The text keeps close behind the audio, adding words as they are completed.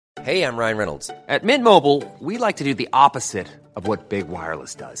Hey, I'm Ryan Reynolds. At Mint Mobile, we like to do the opposite of what Big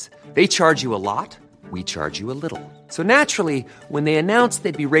Wireless does. They charge you a lot, we charge you a little. So naturally, when they announced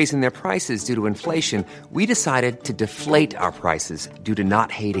they'd be raising their prices due to inflation, we decided to deflate our prices due to not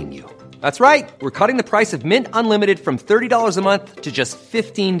hating you. That's right. We're cutting the price of Mint Unlimited from $30 a month to just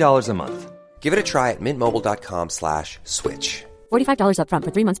 $15 a month. Give it a try at mintmobile.com/switch. $45 up front for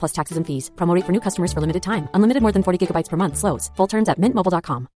 3 months plus taxes and fees. Promo rate for new customers for limited time. Unlimited more than 40 gigabytes per month. Slows full terms at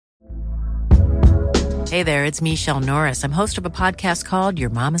mintmobile.com. Hey there, it's Michelle Norris. I'm host of a podcast called Your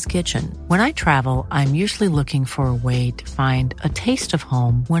Mama's Kitchen. When I travel, I'm usually looking for a way to find a taste of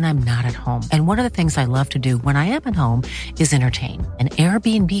home when I'm not at home. And one of the things I love to do when I am at home is entertain. And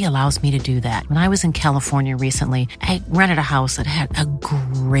Airbnb allows me to do that. When I was in California recently, I rented a house that had a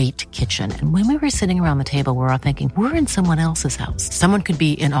great kitchen. And when we were sitting around the table, we're all thinking, we're in someone else's house. Someone could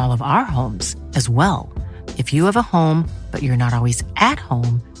be in all of our homes as well. If you have a home, but you're not always at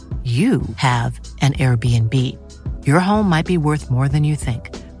home, you have an Airbnb. Your home might be worth more than you think.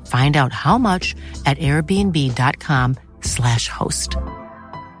 Find out how much at airbnb.com/host.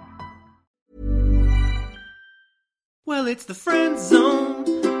 Well, it's the Friend Zone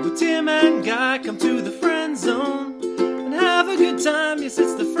with Tim and Guy. Come to the Friend Zone and have a good time. Yes,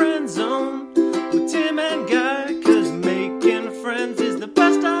 it's the Friend Zone with Tim and Guy, 'cause making friends is the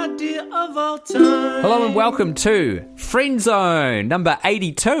best idea of all time. Hello and welcome to Friendzone, number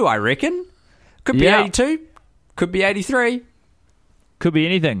 82, I reckon. Could be 82, could be 83. Could be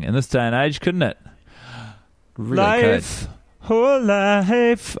anything in this day and age, couldn't it? Really life, oh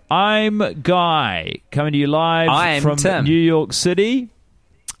life. I'm Guy, coming to you live from Tim. New York City.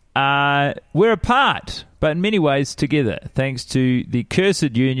 We're apart, but in many ways together, thanks to the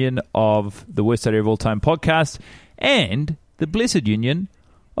cursed union of the Worst Idea of All Time podcast and the blessed union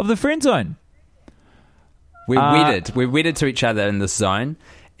of the Friend Zone. We're wedded. We're wedded to each other in this zone,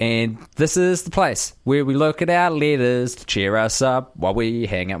 and this is the place where we look at our letters to cheer us up while we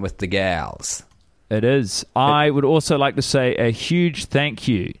hang out with the gals. It is. I would also like to say a huge thank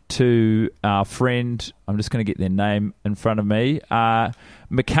you to our friend, I'm just going to get their name in front of me,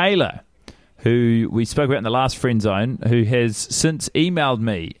 Michaela, who we spoke about in the last Friend Zone, who has since emailed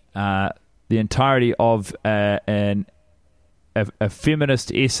me the entirety of a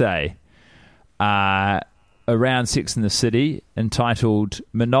feminist essay around Sex and the City entitled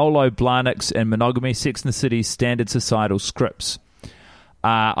Manolo Blahnik's and Monogamy, Sex and the City's Standard Societal Scripts.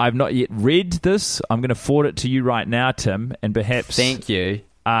 I've not yet read this. I'm going to forward it to you right now, Tim, and perhaps... Thank you.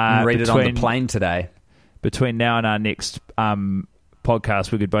 Read it on the plane today. Between now and our next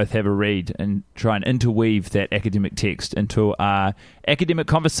podcast, we could both have a read and try and interweave that academic text into our academic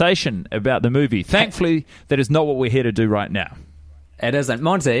conversation about the movie. Thankfully, that is not what we're here to do right now. It isn't.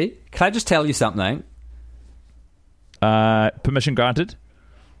 Monty, can I just tell you something? Permission granted.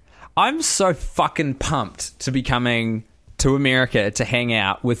 I'm so fucking pumped to be coming to America to hang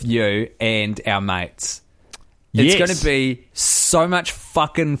out with you and our mates. It's going to be so much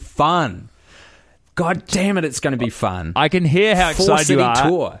fucking fun. God damn it, it's going to be fun. I can hear how excited you are,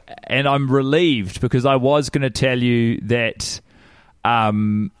 tour. And I'm relieved because I was going to tell you that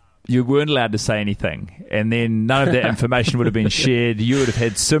you weren't allowed to say anything, and then none of that information would have been shared. You would have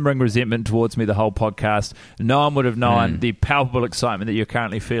had simmering resentment towards me the whole podcast. No one would have known the palpable excitement that you're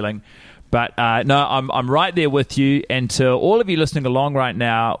currently feeling. But no, I'm right there with you. And to all of you listening along right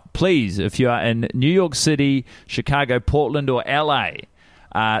now, please, if you are in New York City, Chicago, Portland, or LA,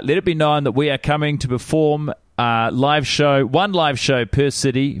 let it be known that we are coming to perform one live show per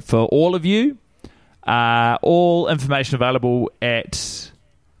city for all of you. All information available at...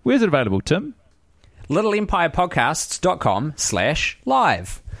 Where's it available, Tim?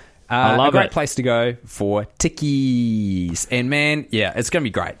 littleempirepodcasts.com/live. I love a great it. place to go for tickies. And man, yeah, it's going to be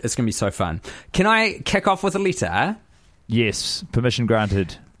great. It's going to be so fun. Can I kick off with a letter? Yes, permission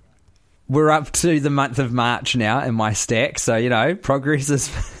granted. We're up to the month of March now in my stack, so, you know, progress is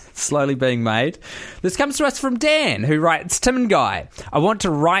slowly being made. This comes to us from Dan, who writes, Tim and Guy, I want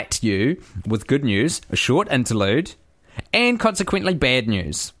to write you with good news, a short interlude, and consequently bad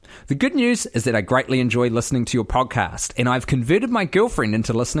news. The good news is that I greatly enjoy listening to your podcast, and I've converted my girlfriend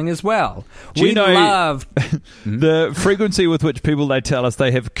into listening as well. Do you know the frequency with which people, they tell us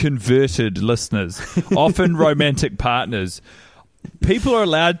they have converted listeners, often romantic partners. People are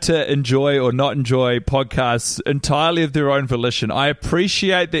allowed to enjoy or not enjoy podcasts entirely of their own volition. I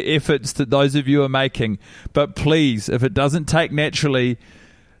appreciate the efforts that those of you are making, but please, if it doesn't take naturally,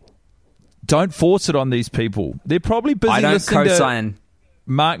 don't force it on these people. They're probably busy listening to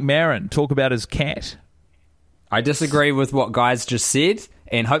Mark Maron talk about his cat. I disagree with what Guy's just said,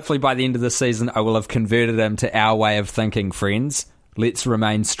 and hopefully by the end of the season I will have converted him to our way of thinking, friends. Let's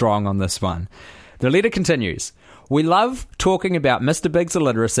remain strong on this one. The letter continues. We love talking about Mr. Big's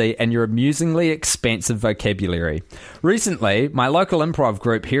illiteracy and your amusingly expansive vocabulary. Recently, my local improv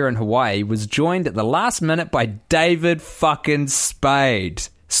group here in Hawaii was joined at the last minute by David fucking Spade.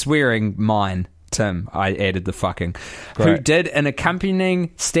 Swearing mine, Tim, I added the fucking. Great. Who did an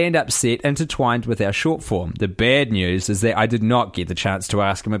accompanying stand-up set intertwined with our short form. The bad news is that I did not get the chance to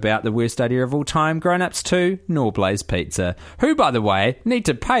ask him about the worst idea of all time, Grown Ups 2, nor Blaze Pizza, who, by the way, need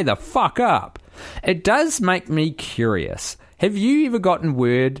to pay the fuck up. It does make me curious. Have you ever gotten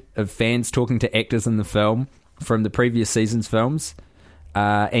word of fans talking to actors in the film from the previous season's films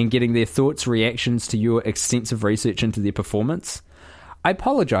and getting their thoughts, reactions to your extensive research into their performance? I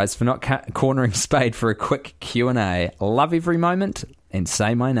apologise for not cornering Spade for a quick Q&A. Love every moment and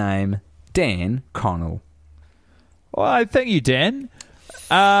say my name, Dan Connell. Well, thank you, Dan.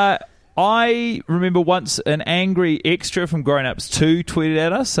 I remember once an angry extra from Grown Ups 2 tweeted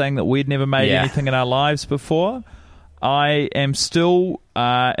at us saying that we'd never made anything in our lives before. I am still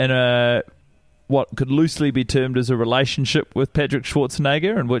in a what could loosely be termed as a relationship with Patrick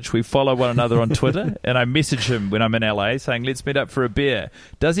Schwarzenegger, in which we follow one another on Twitter, and I message him when I'm in LA saying, let's meet up for a beer.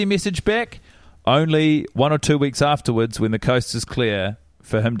 Does he message back? Only 1 or 2 weeks afterwards, when the coast is clear,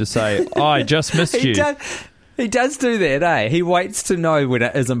 for him to say, I just missed you. He does do that, eh? He waits to know when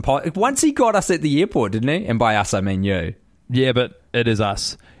it is impossible. Once he got us at the airport, didn't he? And by us, I mean you. Yeah, but it is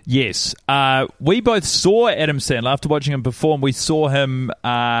us. Yes. We both saw Adam Sandler after watching him perform. We saw him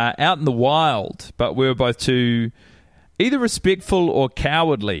out in the wild, but we were both too either respectful or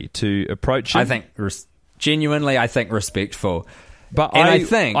cowardly to approach him. I think, genuinely, respectful. But I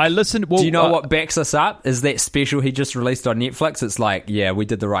think I listened. Well, do you know what backs us up? Is that special he just released on Netflix? It's like, yeah, we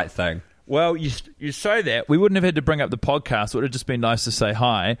did the right thing. Well, you say that. We wouldn't have had to bring up the podcast. It would have just been nice to say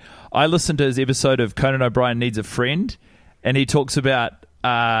hi. I listened to his episode of Conan O'Brien Needs a Friend, and he talks about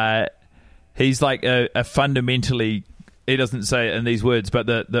he's like a fundamentally, he doesn't say it in these words, but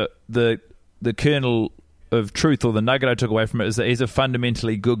the kernel of truth, or the nugget I took away from it, is that he's a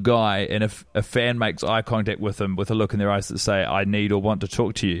fundamentally good guy, and if a fan makes eye contact with him with a look in their eyes that say, I need or want to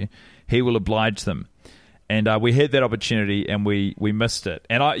talk to you, he will oblige them. And we had that opportunity, and we missed it.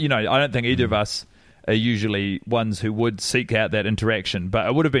 And I don't think either of us are usually ones who would seek out that interaction, but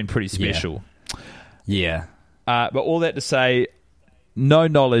it would have been pretty special. Yeah. But all that to say, no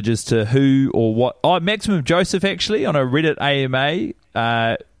knowledge as to who or what. Oh, Maximum Joseph, actually, on a Reddit AMA,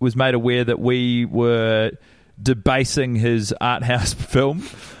 was made aware that we were debasing his art house film.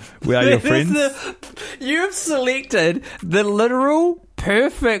 We Are Your Friends. You've selected the literal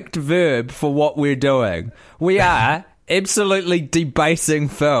perfect verb for what we're doing. We are absolutely debasing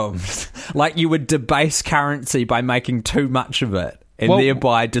films. Like you would debase currency by making too much of it and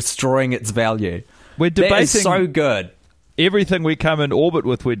thereby destroying its value. We're debasing. That is so good. Everything we come in orbit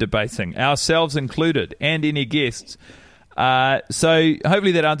with, we're debasing, ourselves included, and any guests. So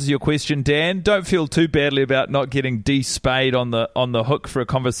hopefully that answers your question, Dan. Don't feel too badly about not getting D. Spade on the hook for a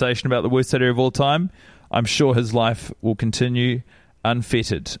conversation about the worst idea of all time. I'm sure his life will continue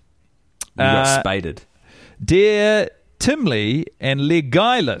unfettered. You got spaded. Dear Tim Lee and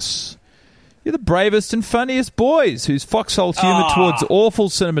Legilus, you're the bravest and funniest boys whose foxhole humour towards awful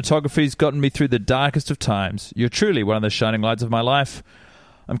cinematography has gotten me through the darkest of times. You're truly one of the shining lights of my life.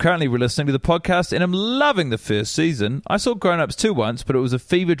 I'm currently re-listening to the podcast and I'm loving the first season. I saw Grown Ups 2 once, but it was a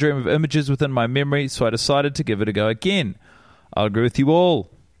fever dream of images within my memory, so I decided to give it a go again. I'll agree with you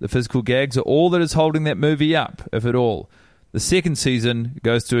all. The physical gags are all that is holding that movie up, if at all. The second season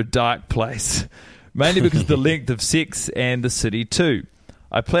goes to a dark place, mainly because of the length of sex and the city too.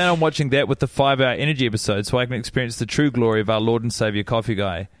 I plan on watching that with the 5-hour energy episode so I can experience the true glory of our Lord and Saviour Coffee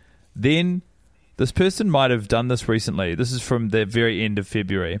Guy. Then, this person might have done this recently. This is from the very end of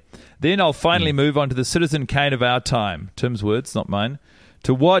February. Then I'll finally move on to the Citizen Kane of our time, Tim's words, not mine,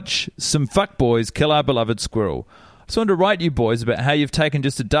 to watch some fuckboys kill our beloved squirrel. I just wanted to write you boys about how you've taken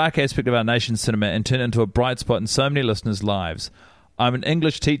just a dark aspect of our nation's cinema and turned it into a bright spot in so many listeners' lives. I'm an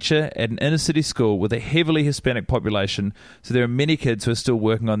English teacher at an inner-city school with a heavily Hispanic population, so there are many kids who are still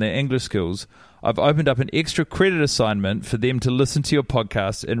working on their English skills. I've opened up an extra credit assignment for them to listen to your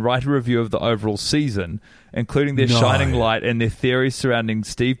podcast and write a review of the overall season, including their shining light and their theories surrounding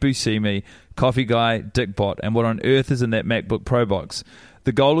Steve Buscemi, Coffee Guy, Dickbot, and what on earth is in that MacBook Pro box.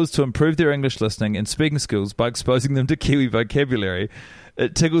 The goal is to improve their English listening and speaking skills by exposing them to Kiwi vocabulary.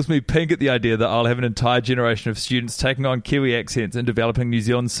 It tickles me pink at the idea that I'll have an entire generation of students taking on Kiwi accents and developing New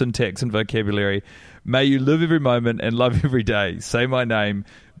Zealand syntax and vocabulary. May you live every moment and love every day. Say my name,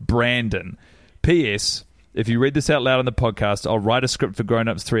 Brandon. P.S. If you read this out loud on the podcast, I'll write a script for Grown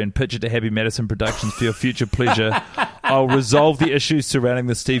Ups 3 and pitch it to Happy Madison Productions for your future pleasure. I'll resolve the issues surrounding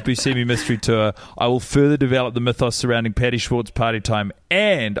the Steve Buscemi mystery tour. I will further develop the mythos surrounding Patty Schwartz Party Time,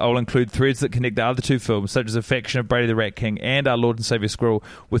 and I will include threads that connect the other two films, such as Affection of Brady the Rat King and Our Lord and Saviour Squirrel,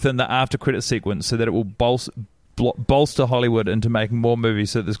 within the after credit sequence, so that it will bolster Hollywood into making more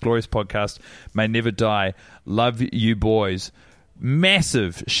movies, so that this glorious podcast may never die. Love you, boys.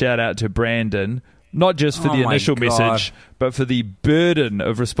 Massive shout out to Brandon, not just for the initial message, but for the burden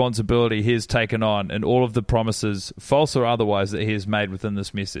of responsibility he has taken on and all of the promises, false or otherwise, that he has made within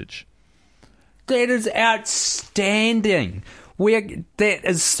this message. That is outstanding. That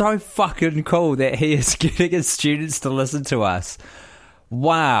is so fucking cool that he is getting his students to listen to us.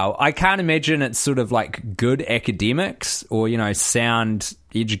 Wow. I can't imagine it's sort of like good academics or, sound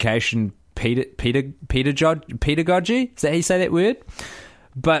education pedagogy. Is that how you say that word?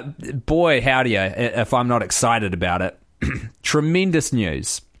 But boy, howdy, if I'm not excited about it. Tremendous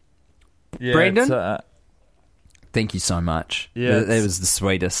news. Yeah, Brandon, thank you so much. Yeah, that was the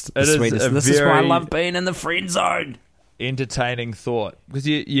sweetest. This is why I love being in the friend zone. Entertaining thought. Because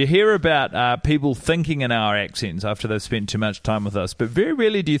you hear about people thinking in our accents after they've spent too much time with us, but very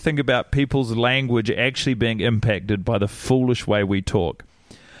rarely do you think about people's language actually being impacted by the foolish way we talk.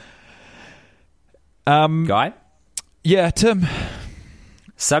 Guy? Yeah, Tim.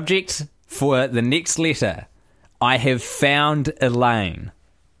 Subject for the next letter. I have found Elaine.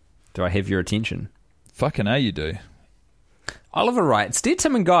 Do I have your attention? Fucking A, you do. Oliver writes, Dear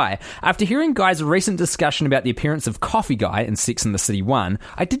Tim and Guy, after hearing Guy's recent discussion about the appearance of Coffee Guy in Sex and the City 1,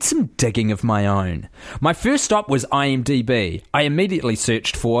 I did some digging of my own. My first stop was IMDb. I immediately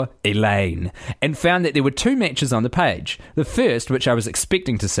searched for Elaine and found that there were 2 matches on the page. The first, which I was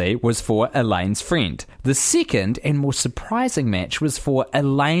expecting to see, was for Elaine's friend. The second and more surprising match was for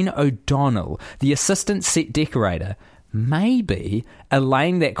Elaine O'Donnell, the assistant set decorator. Maybe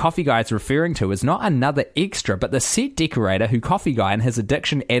Elaine that Coffee Guy is referring to is not another extra, but the set decorator who Coffee Guy in his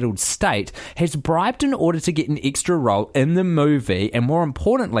addiction-addled state has bribed in order to get an extra role in the movie, and more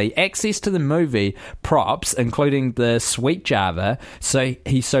importantly, access to the movie props, including the sweet Java, so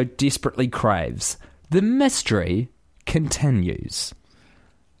he so desperately craves. The mystery continues.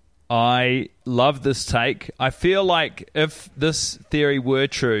 I love this take. I feel like if this theory were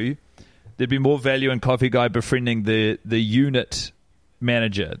true, there'd be more value in Coffee Guy befriending the unit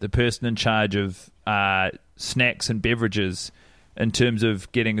manager, the person in charge of snacks and beverages, in terms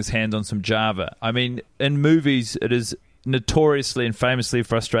of getting his hands on some Java. I mean, in movies, it is notoriously and famously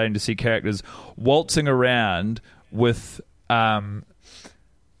frustrating to see characters waltzing around with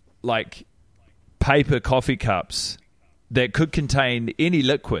like paper coffee cups that could contain any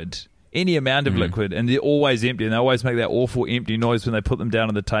liquid, any amount of liquid, and they're always empty, and they always make that awful empty noise when they put them down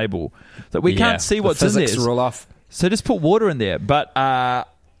on the table. So we can't see what's in there. Roll off. So just put water in there. But I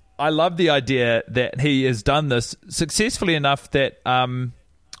love the idea that he has done this successfully enough that...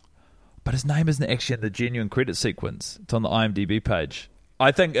 but his name isn't actually in the genuine credit sequence. It's on the IMDb page.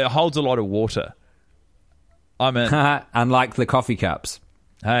 I think it holds a lot of water. I'm in. Unlike the coffee cups.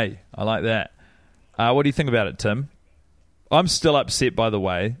 Hey, I like that. What do you think about it, Tim? I'm still upset, by the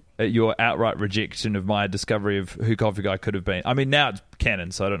way, at your outright rejection of my discovery of who Coffee Guy could have been. I mean, now it's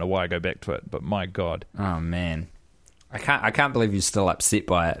canon, so I don't know why I go back to it, but my God. Oh, man. I can't believe you're still upset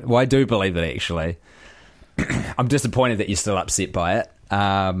by it. Well, I do believe it, actually. I'm disappointed that you're still upset by it.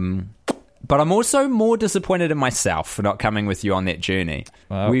 But I'm also more disappointed in myself for not coming with you on that journey.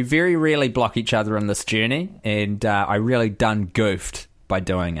 Wow. We very rarely block each other on this journey, and I really done goofed by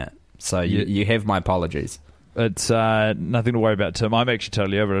doing it. So you have my apologies. It's nothing to worry about, Tim. I'm actually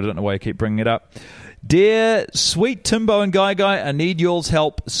totally over it. I don't know why you keep bringing it up. Dear sweet Timbo and Guy, I need y'all's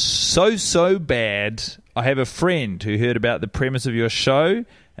help so bad. I have a friend who heard about the premise of your show,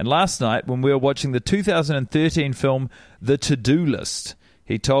 and last night when we were watching the 2013 film The To-Do List,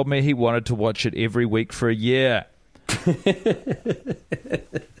 he told me he wanted to watch it every week for a year.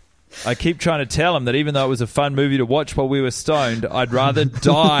 I keep trying to tell him that even though it was a fun movie to watch while we were stoned, I'd rather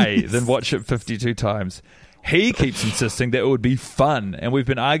die than watch it 52 times. He keeps insisting that it would be fun, and we've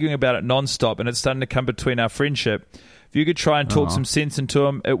been arguing about it nonstop, and it's starting to come between our friendship. If you could try and talk some sense into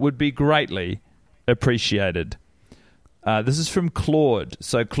him, it would be greatly appreciated. This is from Claude.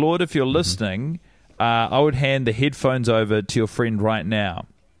 So, Claude, if you're listening, I would hand the headphones over to your friend right now.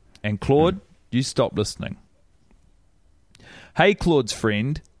 And, Claude, you stop listening. Hey, Claude's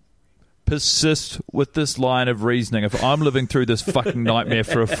friend. Persist with this line of reasoning. If I'm living through this fucking nightmare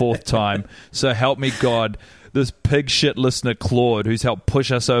for a fourth time, so help me God, this pig shit listener Claude, who's helped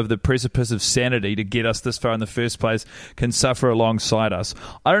push us over the precipice of sanity to get us this far in the first place, can suffer alongside us.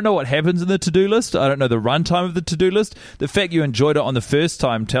 I don't know what happens in the to-do list. I don't know the runtime of the to-do list. The fact you enjoyed it on the first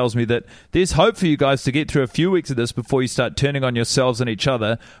time tells me that there's hope for you guys to get through a few weeks of this before you start turning on yourselves and each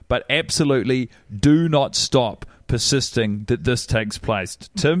other, but absolutely do not stop persisting that this takes place.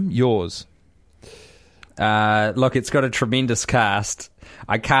 Tim, yours. Look, it's got a tremendous cast.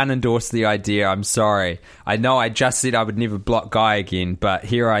 I can't endorse the idea. I'm sorry. I know I just said I would never block Guy again, but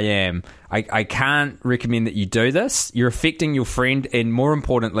here I am. I can't recommend that you do this. You're affecting your friend, and more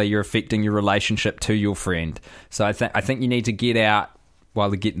importantly, you're affecting your relationship to your friend. So I think you need to get out while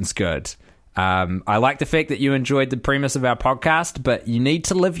the getting's good. I like the fact that you enjoyed the premise of our podcast, but you need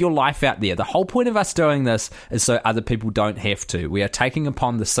to live your life out there. The whole point of us doing this is so other people don't have to. We are taking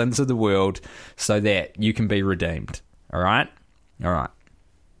upon the sins of the world so that you can be redeemed. All right? All right.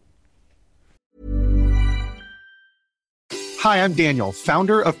 Hi, I'm Daniel,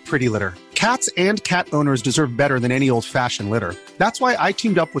 founder of Pretty Litter. Cats and cat owners deserve better than any old-fashioned litter. That's why I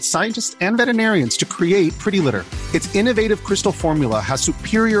teamed up with scientists and veterinarians to create Pretty Litter. Its innovative crystal formula has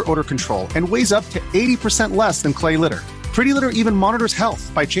superior odor control and weighs up to 80% less than clay litter. Pretty Litter even monitors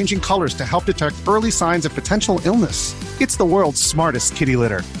health by changing colors to help detect early signs of potential illness. It's the world's smartest kitty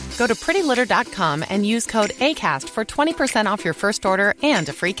litter. Go to prettylitter.com and use code ACAST for 20% off your first order and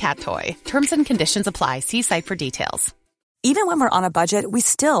a free cat toy. Terms and conditions apply. See site for details. Even when we're on a budget, we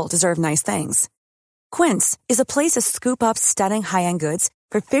still deserve nice things. Quince is a place to scoop up stunning high-end goods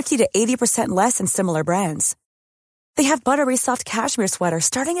for 50 to 80% less than similar brands. They have buttery soft cashmere sweaters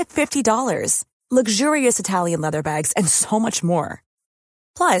starting at $50, luxurious Italian leather bags, and so much more.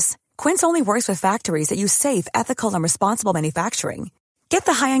 Plus, Quince only works with factories that use safe, ethical, and responsible manufacturing. Get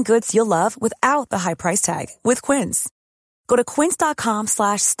the high-end goods you'll love without the high price tag with Quince. Go to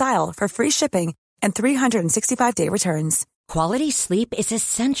quince.com/style for free shipping and 365-day returns. Quality sleep is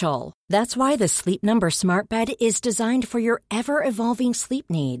essential. That's why the Sleep Number Smart Bed is designed for your ever-evolving sleep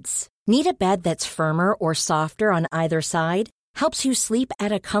needs. Need a bed that's firmer or softer on either side? Helps you sleep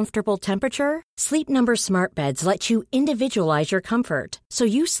at a comfortable temperature? Sleep Number Smart Beds let you individualize your comfort, so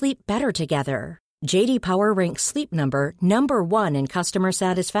you sleep better together. J.D. Power ranks Sleep Number number 1 in customer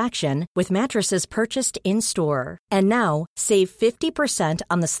satisfaction with mattresses purchased in-store. And now, save 50%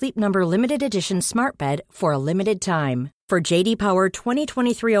 on the Sleep Number Limited Edition Smart Bed for a limited time. For J.D. Power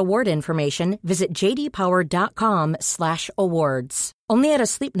 2023 award information, visit jdpower.com/awards. Only at a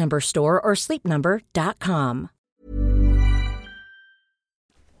Sleep Number store or sleepnumber.com.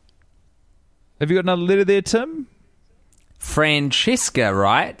 Have you got another letter there, Tim? Francesca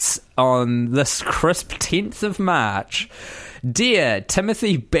writes on this crisp 10th of March, Dear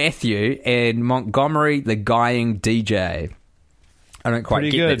Timothy Bathew and Montgomery the Guying DJ. I don't quite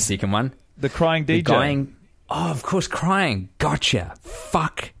Pretty get good. that second one. The crying DJ. Guying, oh, of course, crying. Gotcha.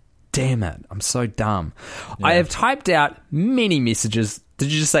 Fuck. Damn it. I'm so dumb. Yeah. I have typed out many messages.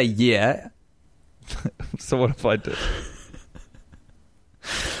 Did you just say yeah? So what if I did?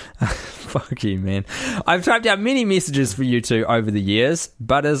 Fuck you, man. I've typed out many messages for you two over the years,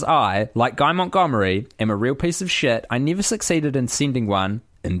 but as I, like Guy Montgomery, am a real piece of shit, I never succeeded in sending one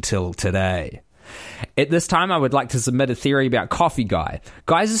until today. At this time, I would like to submit a theory about Coffee Guy.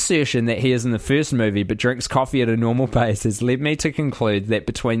 Guy's assertion that he is in the first movie but drinks coffee at a normal pace has led me to conclude that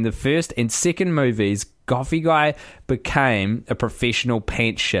between the first and second movies, Coffee Guy became a professional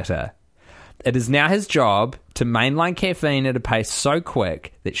pants shitter. It is now his job to mainline caffeine at a pace so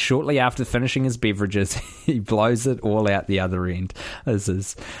quick that shortly after finishing his beverages, he blows it all out the other end. This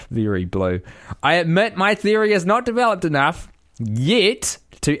is very blue. I admit my theory is not developed enough yet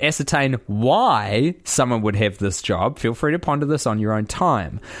to ascertain why someone would have this job. Feel free to ponder this on your own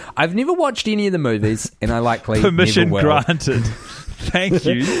time. I've never watched any of the movies, and I likely Permission never will. granted. Thank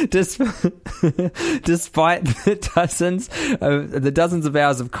you. Despite the dozens of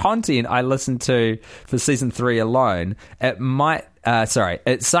hours of content I listened to for season 3 alone,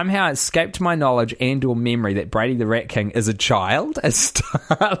 it somehow escaped my knowledge and/or memory that Brady the Rat King is a child. A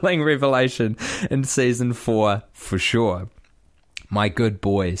startling revelation in season 4 for sure. My good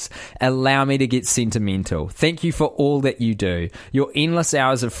boys, allow me to get sentimental. Thank you for all that you do. Your endless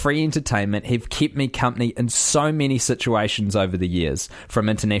hours of free entertainment have kept me company in so many situations over the years, from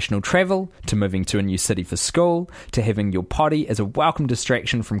international travel, to moving to a new city for school, to having your potty as a welcome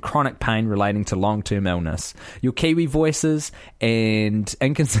distraction from chronic pain relating to long-term illness. Your Kiwi voices and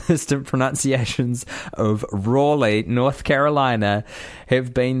inconsistent pronunciations of Raleigh, North Carolina,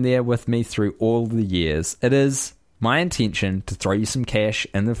 have been there with me through all the years. It is my intention to throw you some cash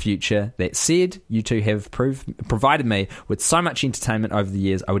in the future. That said, you two have provided me with so much entertainment over the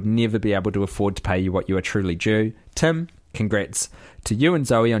years, I would never be able to afford to pay you what you are truly due. Tim, congrats to you and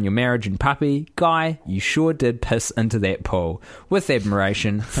Zoe on your marriage and puppy. Guy, you sure did piss into that pool. With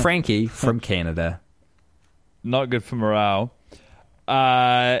admiration, Frankie from Canada. Not good for morale.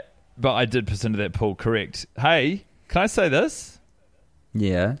 But I did piss into that pool, correct. Hey, can I say this?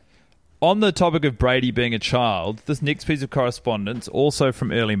 Yeah. On the topic of Brady being a child, this next piece of correspondence, also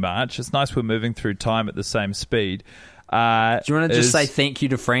from early March, it's nice we're moving through time at the same speed. Do you want to just say thank you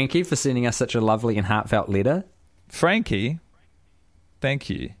to Frankie for sending us such a lovely and heartfelt letter? Frankie, thank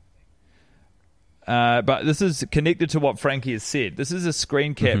you. But this is connected to what Frankie has said. This is a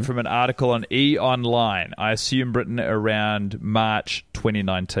screen cap from an article on E-Online, I assume written around March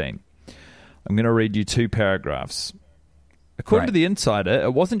 2019. I'm going to read you 2 paragraphs. According to The Insider,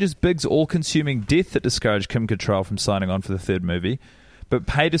 it wasn't just Big's all-consuming death that discouraged Kim Cattrall from signing on for the third movie, but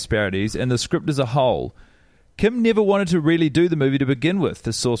pay disparities and the script as a whole. Kim never wanted to really do the movie to begin with,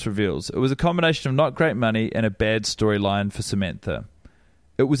 the source reveals. It was a combination of not great money and a bad storyline for Samantha.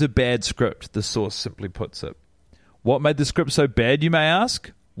 It was a bad script, the source simply puts it. What made the script so bad, you may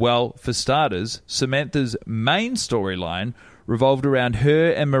ask? Well, for starters, Samantha's main storyline revolved around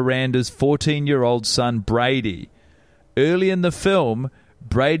her and Miranda's 14-year-old son, Brady. Early in the film,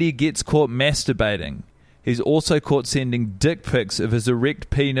 Brady gets caught masturbating. He's also caught sending dick pics of his erect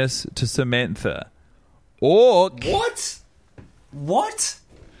penis to Samantha. What?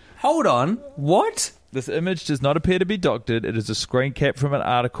 Hold on. What? This image does not appear to be doctored. It is a screen cap from an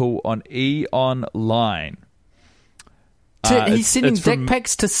article on E-Online. He's sending dick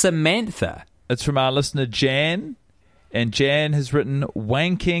pics to Samantha. It's from our listener, Jan. And Jan has written,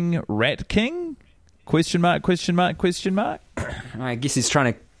 wanking rat king? Question mark, question mark, question mark. I guess he's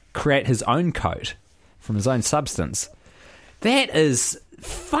trying to create his own coat from his own substance. That is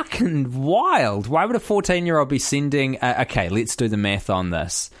fucking wild. Why would a 14-year-old be sending... okay, let's do the math on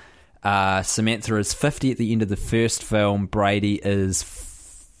this. Samantha is 50 at the end of the first film. Brady is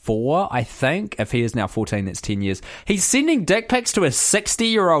 4, I think. If he is now 14, that's 10 years. He's sending dick pics to a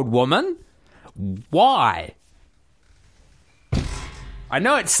 60-year-old woman? Why? I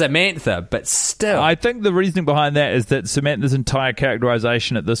know it's Samantha, but still. I think the reasoning behind that is that Samantha's entire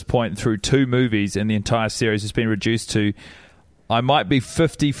characterization at this point through 2 movies and the entire series has been reduced to, I might be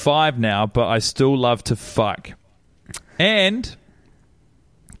 55 now, but I still love to fuck. And,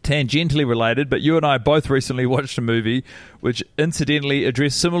 tangentially related, but you and I both recently watched a movie which incidentally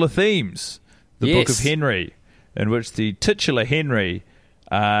addressed similar themes. The Book of Henry, in which the titular Henry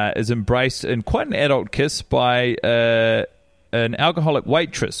is embraced in quite an adult kiss by... an alcoholic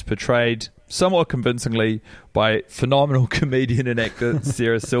waitress portrayed somewhat convincingly by phenomenal comedian and actor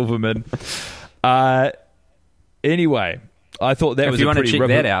Sarah Silverman. Anyway, I thought that was a pretty... If you want to check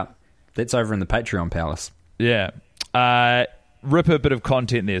that out, that's over in the Patreon Palace. Yeah. Ripper bit of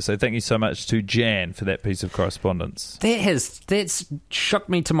content there, so thank you so much to Jan for that piece of correspondence. That's shook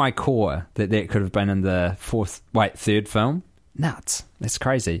me to my core that could have been in the third film. Nuts. That's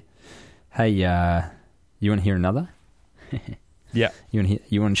crazy. Hey, you want to hear another? Yeah.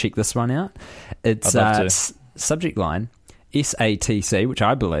 You want to check this one out? It's subject line SATC, which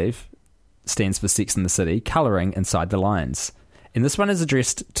I believe stands for Sex and the City, colouring inside the lines. And this one is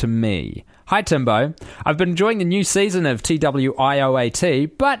addressed to me. Hi Timbo, I've been enjoying the new season of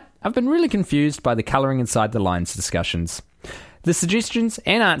TWIOAT, but I've been really confused by the colouring inside the lines discussions. The suggestions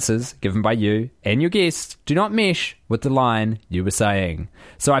and answers given by you and your guests do not mesh with the line you were saying.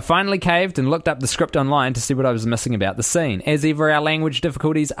 So I finally caved and looked up the script online to see what I was missing about the scene. As ever, our language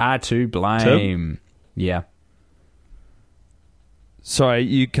difficulties are to blame. Tim? Yeah. Sorry,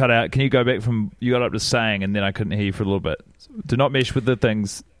 you cut out. Can you go back from... You got up to saying and then I couldn't hear you for a little bit. Do not mesh with the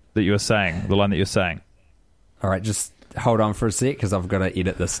things that you were saying, the line that you're saying. All right, just hold on for a sec because I've got to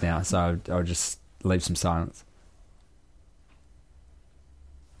edit this now. So I'll just leave some silence.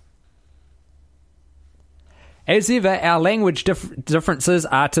 As ever, our language differences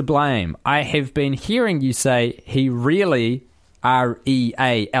are to blame. I have been hearing you say he really,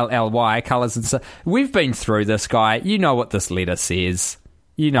 REALLY, colours and stuff. We've been through this, Guy. You know what this letter says.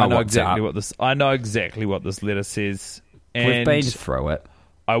 You know what's exactly up. I know exactly what this letter says. And we've been through it.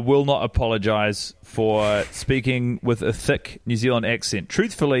 I will not apologise for speaking with a thick New Zealand accent.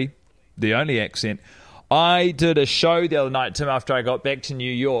 Truthfully, the only accent. I did a show the other night, Tim, after I got back to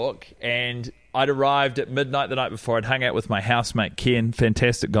New York, and I'd arrived at midnight the night before. I'd hung out with my housemate, Ken,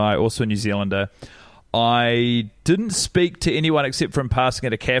 fantastic guy, also a New Zealander. I didn't speak to anyone except for in passing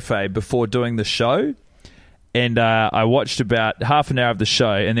at a cafe before doing the show, And I watched about half an hour of the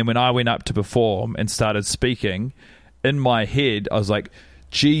show, and then when I went up to perform and started speaking, in my head, I was like,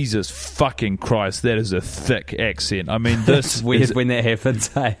 Jesus fucking Christ, that is a thick accent. I mean, this It's weird is when that happens,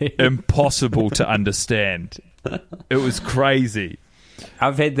 hey? impossible to understand. It was crazy.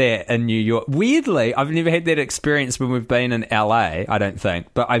 I've had that in New York. Weirdly, I've never had that experience when we've been in LA, I don't think.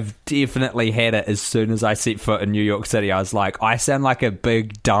 But I've definitely had it as soon as I set foot in New York City. I was like, I sound like a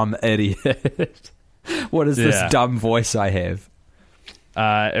big, dumb idiot. What is this dumb voice I have?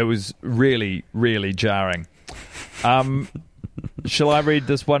 It was really, really jarring. Shall I read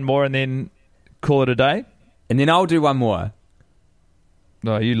this one more and then call it a day? And then I'll do one more.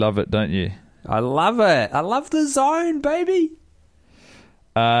 Oh, you love it, don't you? I love it. I love the zone, baby.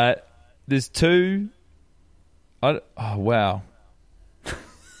 There's two. Oh wow.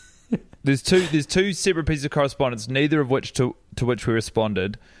 There's two separate pieces of correspondence, neither of which to which we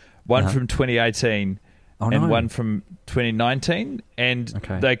responded. One from 2018 and one from 2019, and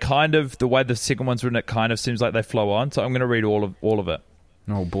they kind of, the way the second one's written, it kind of seems like they flow on. So I'm going to read all of it.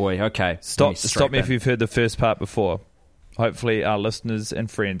 Oh boy, okay. Stop me if you've heard the first part before. Hopefully our listeners and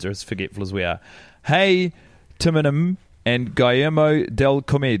friends are as forgetful as we are. Hey, Timonum and Guillermo del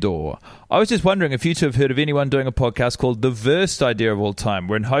Comedor. I was just wondering if you two have heard of anyone doing a podcast called The Worst Idea of All Time,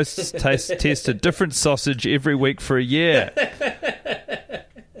 wherein hosts test a different sausage every week for a year.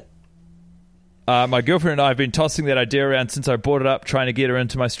 My girlfriend and I have been tossing that idea around since I brought it up, trying to get her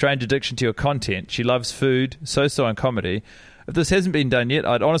into my strange addiction to your content. She loves food, so and comedy. If this hasn't been done yet,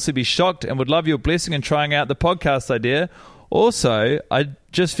 I'd honestly be shocked and would love your blessing in trying out the podcast idea. Also, I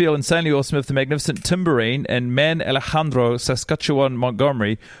just feel insanely awesome if the magnificent Timberine and Man Alejandro Saskatchewan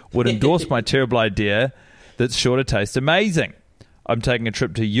Montgomery would endorse my terrible idea that's sure to taste amazing. I'm taking a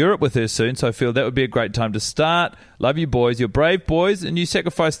trip to Europe with her soon, so I feel that would be a great time to start. Love you boys, you're brave boys, and you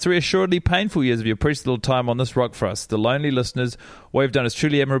sacrificed 3 assuredly painful years of your precious little time on this rock for us. The lonely listeners, what you've done is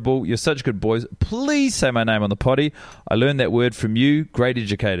truly admirable. You're such good boys. Please say my name on the potty. I learned that word from you, great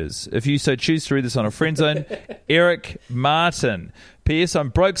educators. If you so choose to read this on a friend zone, Eric Martin. P.S. I'm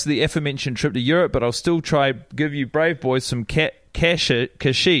broke to the aforementioned trip to Europe, but I'll still try give you brave boys some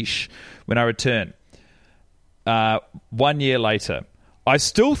kashish when I return. 1 year later. I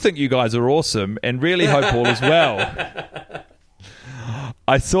still think you guys are awesome and really hope all is well.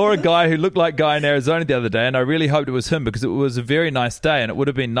 I saw a guy who looked like Guy in Arizona the other day, and I really hoped it was him because it was a very nice day and it would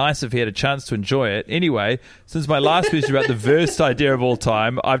have been nice if he had a chance to enjoy it. Anyway, since my last message about the worst idea of all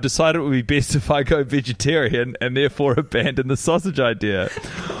time, I've decided it would be best if I go vegetarian and therefore abandon the sausage idea.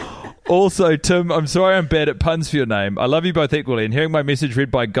 Also, Tim, I'm sorry I'm bad at puns for your name. I love you both equally, and hearing my message read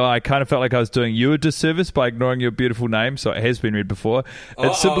by Guy, I kind of felt like I was doing you a disservice by ignoring your beautiful name, so it has been read before.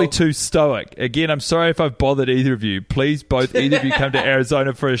 It's simply too stoic. Again, I'm sorry if I've bothered either of you. Please, either of you come to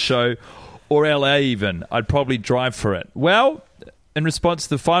Arizona for a show, or LA even. I'd probably drive for it. Well, in response to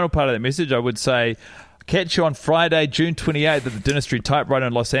the final part of that message, I would say, catch you on Friday, June 28th at the Dentistry Typewriter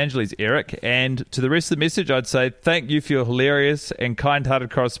in Los Angeles, Eric. And to the rest of the message, I'd say thank you for your hilarious and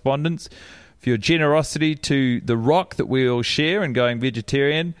kind-hearted correspondence, for your generosity to the rock that we all share in going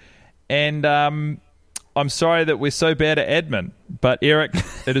vegetarian. And I'm sorry that we're so bad at admin. But, Eric,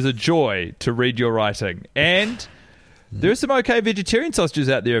 it is a joy to read your writing. And there are some okay vegetarian sausages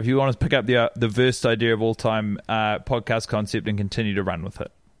out there if you want to pick up the worst idea of all time podcast concept and continue to run with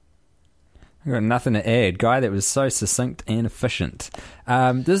it. I've got nothing to add, Guy. That was so succinct and efficient.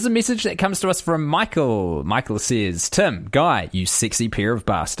 This is a message that comes to us from Michael. Michael says, Tim, Guy, you sexy pair of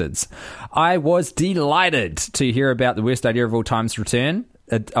bastards. I was delighted to hear about the worst idea of all time's return.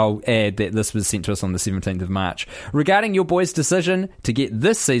 I'll add that this was sent to us on the 17th of March. Regarding your boys' decision to get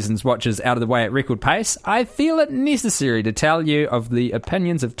this season's watches out of the way at record pace, I feel it necessary to tell you of the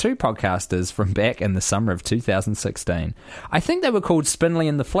opinions of 2 podcasters from back in the summer of 2016. I think they were called Spinley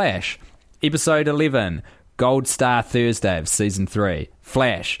and the Flash. Episode 11, Gold Star Thursday of Season 3,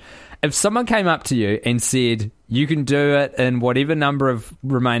 Flash. If someone came up to you and said, you can do it in whatever number of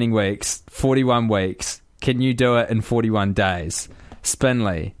remaining weeks, 41 weeks, can you do it in 41 days?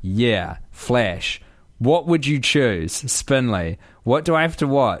 Spinley, yeah. Flash, what would you choose? Spinley, what do I have to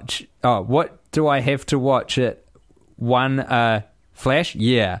watch? What do I have to watch at one Flash?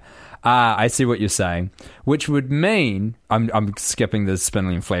 Yeah. I see what you're saying. Which would mean, I'm skipping the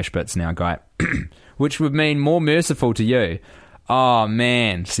Spinley and Flash bits now, Guy. Which would mean more merciful to you. Oh,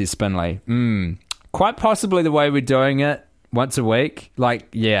 man, says Spinley. Quite possibly the way we're doing it, once a week. Like,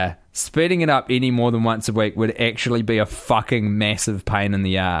 yeah, speeding it up any more than once a week would actually be a fucking massive pain in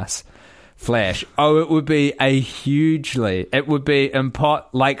the ass. Flash. Oh, it would be it would be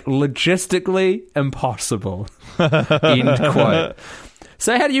logistically impossible. End quote.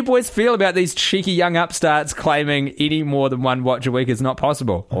 So how do you boys feel about these cheeky young upstarts claiming any more than one watch a week is not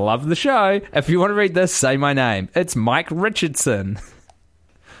possible? Love the show. If you want to read this, say my name. It's Mike Richardson.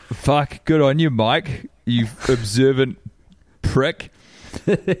 Fuck, good on you, Mike, you observant prick.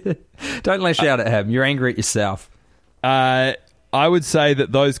 Don't lash out at him. You're angry at yourself. I would say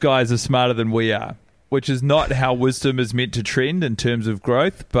that those guys are smarter than we are, which is not how wisdom is meant to trend in terms of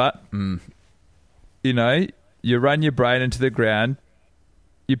growth, but, you know, you run your brain into the ground,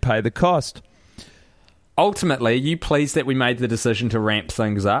 you pay the cost. Ultimately, are you pleased that we made the decision to ramp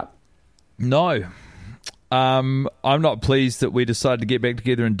things up? No. I'm not pleased that we decided to get back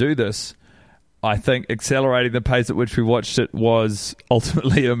together and do this. I think accelerating the pace at which we watched it was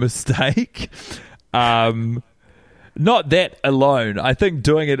ultimately a mistake. Not that alone. I think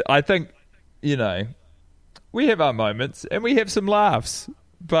doing it, you know, we have our moments and we have some laughs.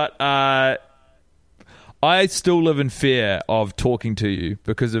 But I still live in fear of talking to you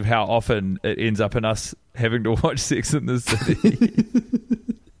because of how often it ends up in us having to watch Sex and the City.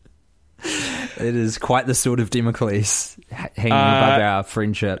 It is quite the sort of Damocles hanging above our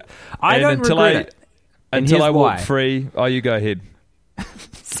friendship. I don't regret it. Until I walk free. Oh, you go ahead.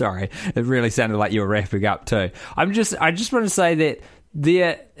 Sorry, it really sounded like you were wrapping up too. I just want to say that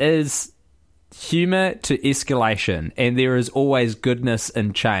there is humour to escalation, and there is always goodness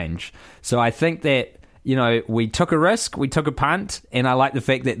in change. So I think that, you know, we took a risk, we took a punt, and I like the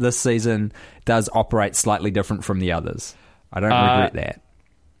fact that this season does operate slightly different from the others. I don't regret that.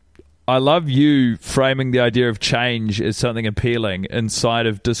 I love you framing the idea of change as something appealing inside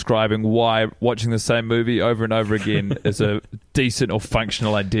of describing why watching the same movie over and over again is a decent or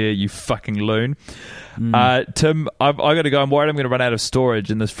functional idea, you fucking loon. Tim, I've got to go. I'm worried I'm going to run out of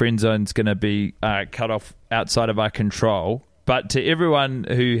storage and this friend zone's going to be cut off outside of our control. But to everyone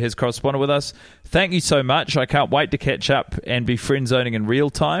who has corresponded with us, thank you so much. I can't wait to catch up and be friend zoning in real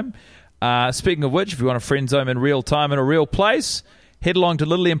time. Speaking of which, if you want a friend zone in real time in a real place, head along to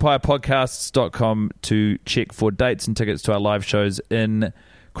littleempirepodcasts.com to check for dates and tickets to our live shows in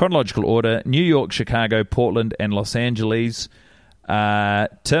chronological order: New York, Chicago, Portland, and Los Angeles.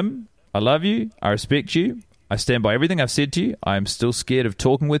 Tim, I love you. I respect you. I stand by everything I've said to you. I am still scared of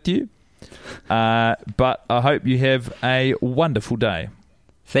talking with you. But I hope you have a wonderful day.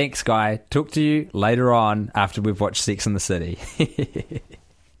 Thanks, Guy. Talk to you later on after we've watched Sex and the City.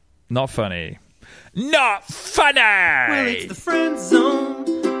 Not funny. Not funny! Well, it's the Friend Zone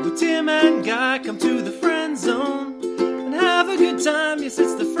with Tim and Guy. Come to the Friend Zone and have a good time. Yes,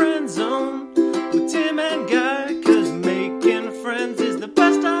 it's the Friend Zone with Tim and Guy, 'cause making friends is the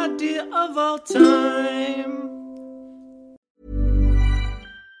best idea of all time.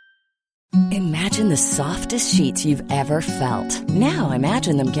 Imagine the softest sheets you've ever felt. Now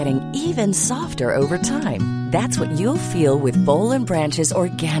imagine them getting even softer over time. That's what you'll feel with Boll & Branch's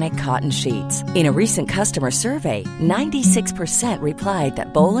organic cotton sheets. In a recent customer survey, 96% replied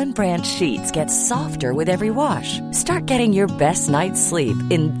that Boll & Branch sheets get softer with every wash. Start getting your best night's sleep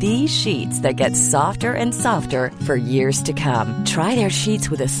in these sheets that get softer and softer for years to come. Try their sheets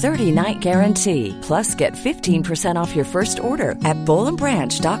with a 30-night guarantee. Plus, get 15% off your first order at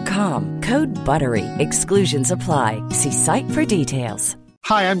bollandbranch.com. Code BUTTERY. Exclusions apply. See site for details.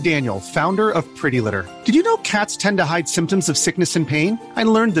 Hi, I'm Daniel, founder of Pretty Litter. Did you know cats tend to hide symptoms of sickness and pain? I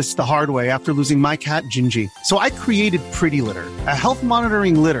learned this the hard way after losing my cat, Gingy. So I created Pretty Litter, a health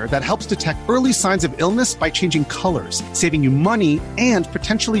monitoring litter that helps detect early signs of illness by changing colors, saving you money and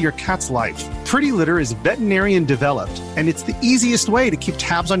potentially your cat's life. Pretty Litter is veterinarian developed, and it's the easiest way to keep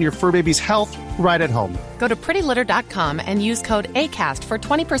tabs on your fur baby's health right at home. Go to prettylitter.com and use code ACAST for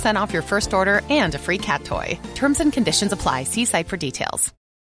 20% off your first order and a free cat toy. Terms and conditions apply. See site for details.